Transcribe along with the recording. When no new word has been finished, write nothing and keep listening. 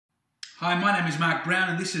Hi, my name is Mark Brown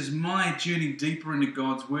and this is my journey deeper into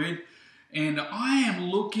God's Word. And I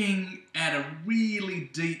am looking at a really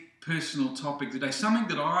deep personal topic today, something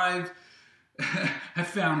that I've have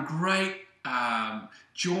found great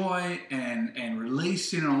joy and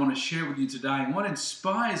release in, and I want to share with you today. And what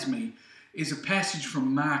inspires me is a passage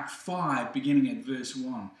from Mark 5, beginning at verse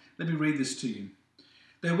 1. Let me read this to you.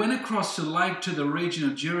 They went across the lake to the region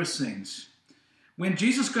of Gerasenes. When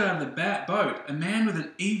Jesus got out of the boat, a man with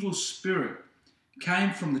an evil spirit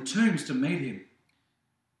came from the tombs to meet him.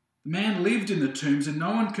 The man lived in the tombs, and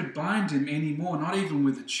no one could bind him anymore, not even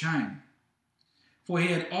with a chain. For he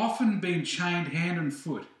had often been chained hand and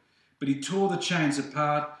foot, but he tore the chains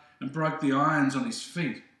apart and broke the irons on his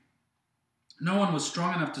feet. No one was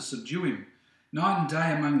strong enough to subdue him. Night and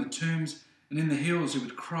day among the tombs and in the hills he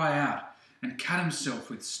would cry out and cut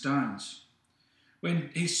himself with stones.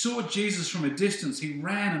 When he saw Jesus from a distance, he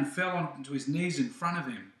ran and fell onto his knees in front of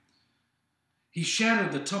him. He shouted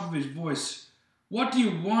at the top of his voice, "What do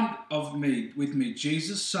you want with me,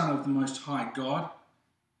 Jesus, Son of the Most High God?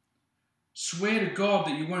 Swear to God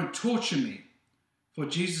that you won't torture me." For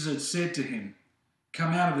Jesus had said to him,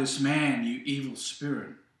 "Come out of this man, you evil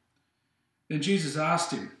spirit." Then Jesus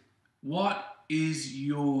asked him, "What is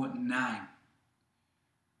your name?"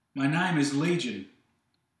 "My name is Legion,"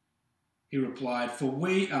 he replied, "for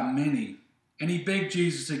we are many." And he begged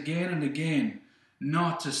Jesus again and again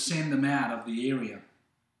not to send them out of the area.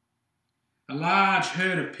 A large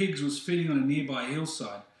herd of pigs was feeding on a nearby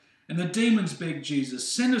hillside, and the demons begged Jesus,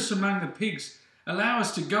 "Send us among the pigs, allow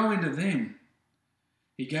us to go into them."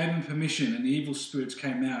 He gave them permission, and the evil spirits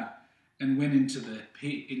came out and went into the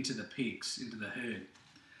pigs, into the herd.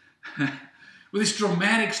 With this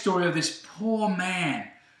dramatic story of this poor man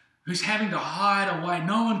who's having to hide away.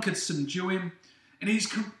 No one could subdue him. And he's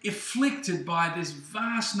afflicted by this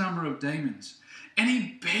vast number of demons. And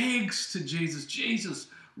he begs to Jesus, "Jesus,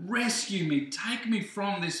 rescue me. Take me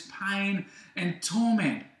from this pain and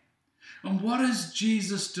torment." And what does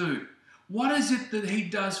Jesus do? What is it that he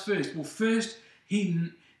does first? Well, first,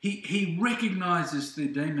 he recognizes the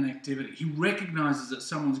demon activity. He recognizes that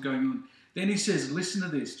someone's going on. Then he says, listen to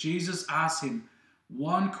this. Jesus asks him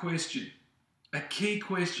one question. A key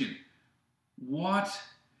question: what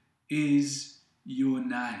is your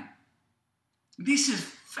name? This is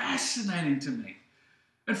fascinating to me.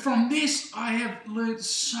 And from this, I have learned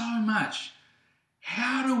so much.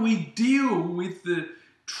 How do we deal with the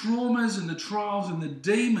traumas and the trials and the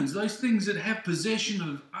demons, those things that have possession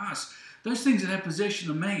of us, those things that have possession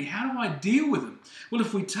of me? How do I deal with them? Well,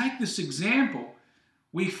 if we take this example,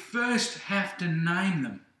 we first have to name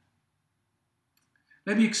them.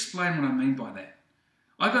 Let me explain what I mean by that.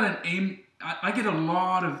 I get a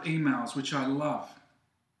lot of emails, which I love.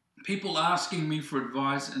 People asking me for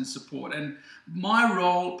advice and support. And part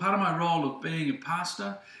of my role of being a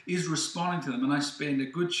pastor is responding to them. And I spend a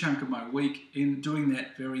good chunk of my week in doing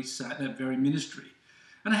that very ministry.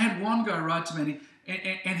 And I had one guy write to me,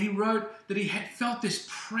 and he wrote that he had felt this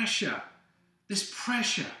pressure.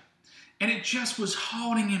 And it just was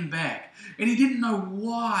holding him back. And he didn't know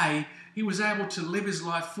why he was able to live his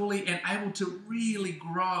life fully and able to really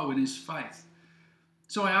grow in his faith.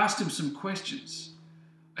 So I asked him some questions.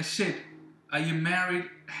 I said, "Are you married?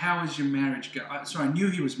 How is your marriage going?" I knew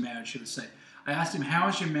he was married, should I say. I asked him, "How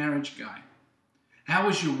is your marriage going? How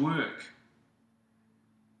is your work?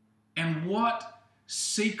 And what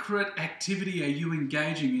secret activity are you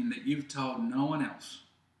engaging in that you've told no one else?"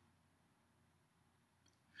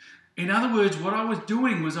 In other words, what I was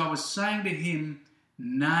doing was I was saying to him,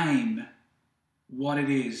 name what it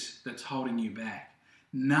is that's holding you back.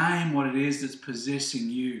 Name what it is that's possessing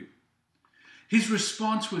you. His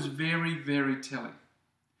response was very, very telling.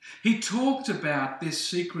 He talked about this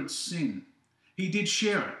secret sin. He did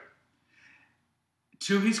share it.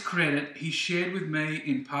 To his credit, he shared with me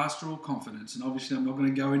in pastoral confidence, and obviously I'm not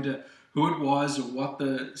going to go into who it was or what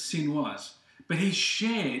the sin was, but he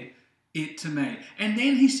shared it to me. And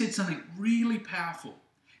then he said something really powerful.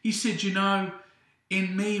 He said,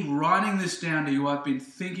 in me writing this down to you, I've been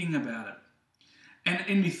thinking about it. And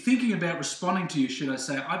in me thinking about responding to you, should I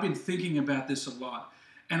say, I've been thinking about this a lot.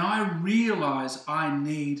 And I realize I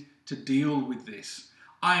need to deal with this.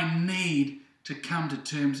 I need to come to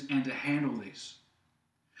terms and to handle this.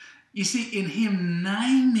 You see, in him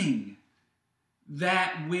naming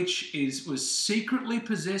that which was secretly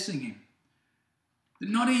possessing him, that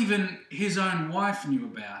not even his own wife knew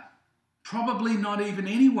about, probably not even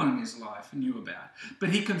anyone in his life knew about.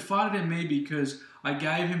 But he confided in me because I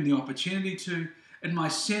gave him the opportunity to, and my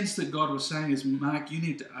sense that God was saying is, "Mark, you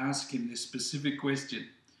need to ask him this specific question,"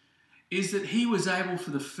 is that he was able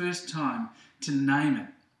for the first time to name it.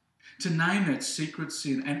 to name that secret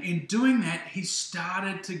sin. And in doing that, he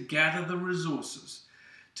started to gather the resources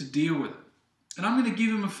to deal with it. And I'm going to give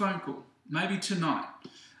him a phone call, maybe tonight,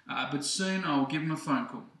 but soon I'll give him a phone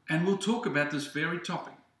call. And we'll talk about this very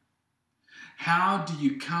topic. How do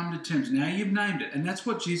you come to terms? Now you've named it. And that's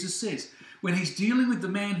what Jesus says. When he's dealing with the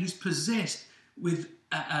man who's possessed with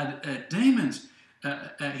demons,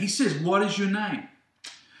 he says, what is your name?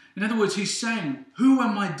 In other words, he's saying, who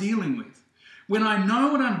am I dealing with? When I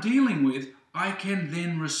know what I'm dealing with, I can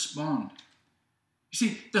then respond. You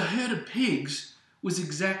see, the herd of pigs was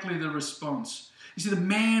exactly the response. You see, the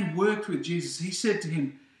man worked with Jesus. He said to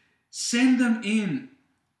him, send them in.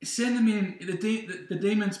 Send them in. The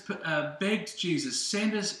demons begged Jesus,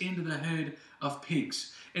 send us into the herd of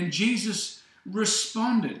pigs. And Jesus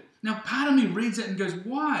responded. Now, part of me reads that and goes,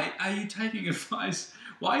 why are you taking advice?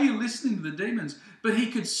 Why are you listening to the demons? But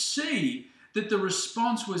he could see that the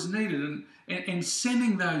response was needed, and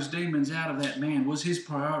sending those demons out of that man was his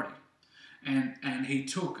priority. And he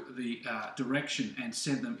took the direction and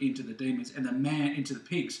sent them into the demons and the man into the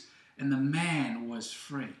pigs, and the man was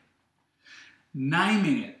free.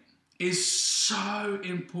 Naming it is so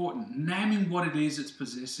important. Naming what it is that's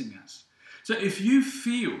possessing us. So if you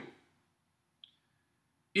feel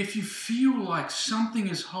like something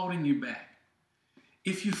is holding you back,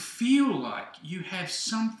 if you feel like you have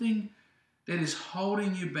something that is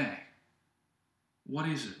holding you back, what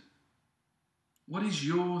is it? What is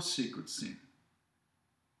your secret sin?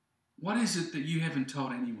 What is it that you haven't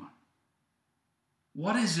told anyone?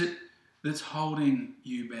 What is it that's holding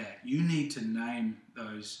you back? You need to name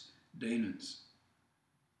those demons.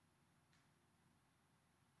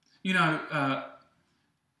 You know,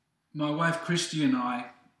 my wife Christy and I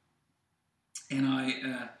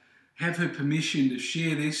have her permission to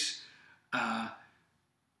share this.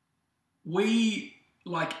 We,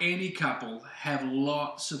 like any couple, have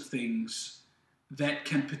lots of things that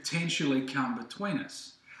can potentially come between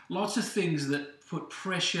us. Lots of things that put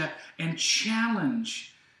pressure and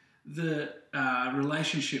challenge the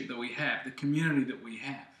relationship that we have, the community that we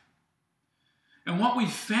have. And what we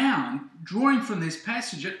found, drawing from this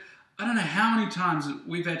passage, I don't know how many times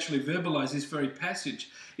we've actually verbalized this very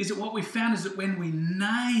passage, is that what we found is that when we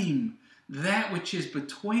name that which is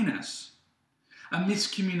between us, a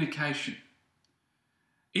miscommunication.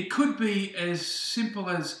 It could be as simple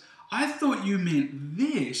as, I thought you meant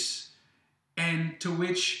this, and to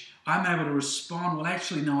which I'm able to respond, well,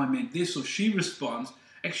 actually, no, I meant this, or she responds,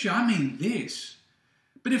 actually, I mean this.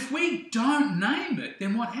 But if we don't name it,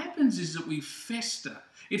 then what happens is that we fester.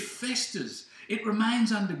 It festers. It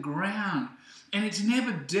remains underground, and it's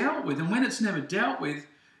never dealt with. And when it's never dealt with,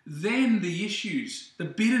 then the issues, the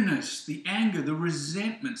bitterness, the anger, the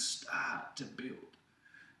resentment start to build.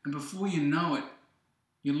 And before you know it,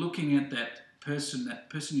 you're looking at that person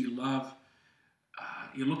you love.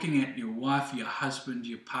 You're looking at your wife, your husband,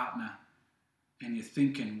 your partner, and you're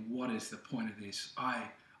thinking, what is the point of this? I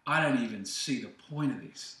don't even see the point of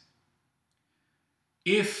this.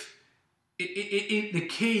 The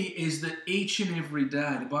key is that each and every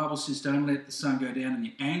day, the Bible says, don't let the sun go down in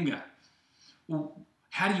your anger. Well,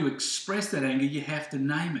 how do you express that anger? You have to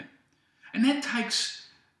name it. And that takes,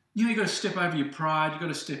 you've got to step over your pride. You've got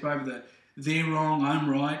to step over they're wrong, I'm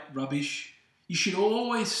right, rubbish. You should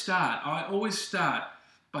always start. I always start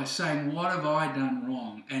by saying, what have I done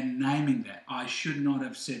wrong? And naming that. I should not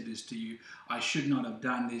have said this to you. I should not have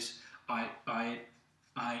done this. I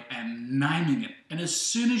am naming it. And as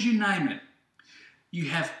soon as you name it, you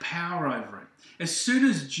have power over it. As soon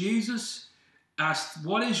as Jesus asked,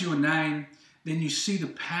 what is your name? Then you see the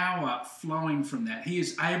power flowing from that. He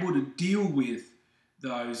is able to deal with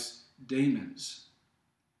those demons.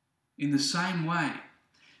 In the same way,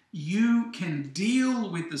 you can deal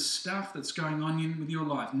with the stuff that's going on with your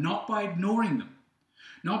life, not by ignoring them,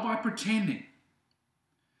 not by pretending,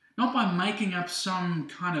 not by making up some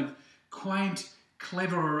kind of quaint,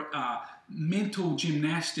 clever mental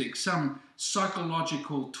gymnastics, some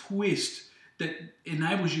psychological twist that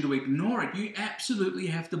enables you to ignore it. You absolutely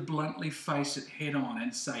have to bluntly face it head on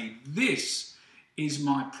and say, this is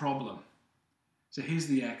my problem. So here's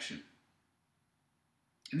the action.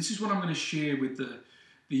 And this is what I'm going to share with the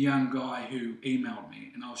young guy who emailed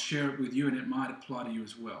me, and I'll share it with you, and it might apply to you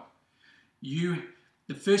as well.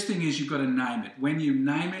 The first thing is you've got to name it. When you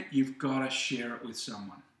name it, you've got to share it with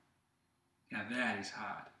someone. Now that is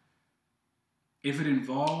hard. If it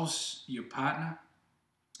involves your partner,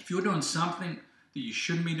 if you're doing something that you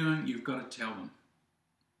shouldn't be doing, you've got to tell them.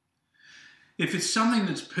 If it's something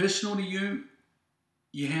that's personal to you,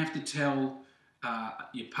 you have to tell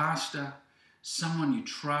your pastor, someone you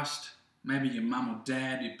trust, maybe your mum or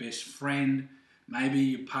dad, your best friend, maybe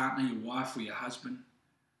your partner, your wife, or your husband,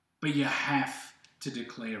 but you have to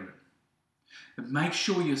declare it. But make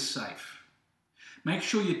sure you're safe. Make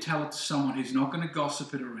sure you tell it to someone who's not going to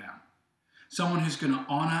gossip it around, someone who's going to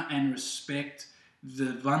honour and respect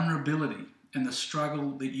the vulnerability and the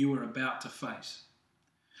struggle that you are about to face.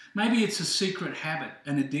 Maybe it's a secret habit,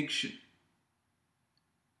 an addiction.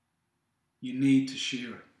 You need to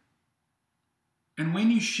share it. And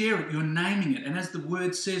when you share it, you're naming it. And as the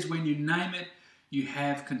word says, when you name it, you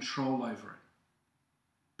have control over it.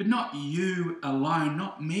 But not you alone,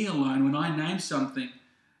 not me alone. When I name something,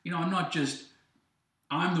 I'm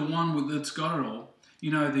the one that's got it all.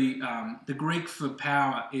 The Greek for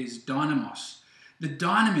power is dynamos. The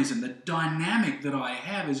dynamism, the dynamic that I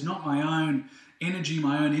have is not my own energy,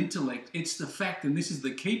 my own intellect. It's the fact, and this is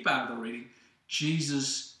the key part of the reading,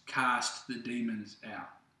 Jesus cast the demons out.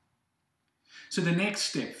 So the next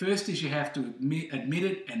step, first is you have to admit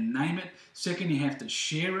it and name it. Second, you have to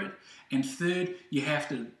share it. And third, you have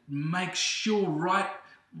to make sure right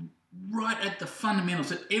at the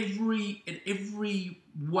fundamentals, at every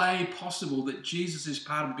way possible that Jesus is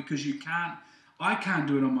part of it, because I can't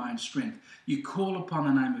do it on my own strength. You call upon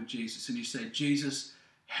the name of Jesus and you say, Jesus,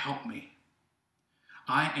 help me.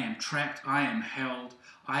 I am trapped, I am held,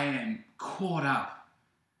 I am caught up.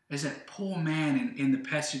 As that poor man in the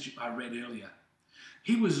passage I read earlier.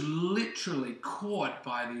 He was literally caught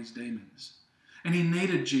by these demons and he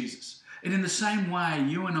needed Jesus. And in the same way,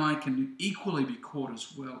 you and I can equally be caught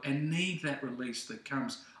as well and need that release that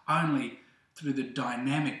comes only through the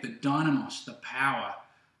dynamic, the dynamos, the power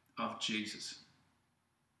of Jesus.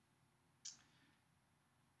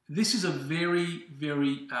 This is a very,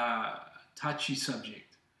 very touchy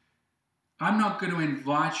subject. I'm not going to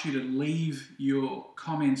invite you to leave your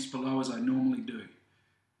comments below as I normally do.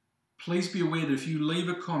 Please be aware that if you leave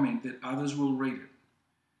a comment, that others will read it.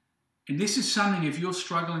 And this is something, if you're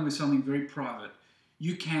struggling with something very private,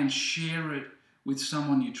 you can share it with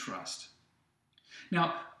someone you trust.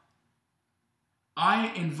 Now,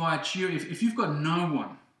 I invite you, if you've got no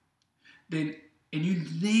one, and you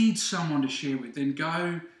need someone to share with, then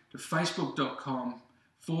go to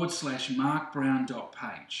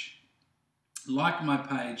facebook.com/markbrown.page. Like my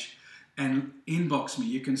page and inbox me.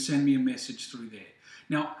 You can send me a message through there.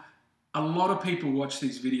 Now, a lot of people watch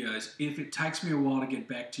these videos. If it takes me a while to get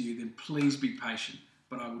back to you, then please be patient.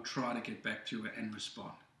 But I will try to get back to you and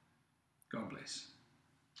respond. God bless.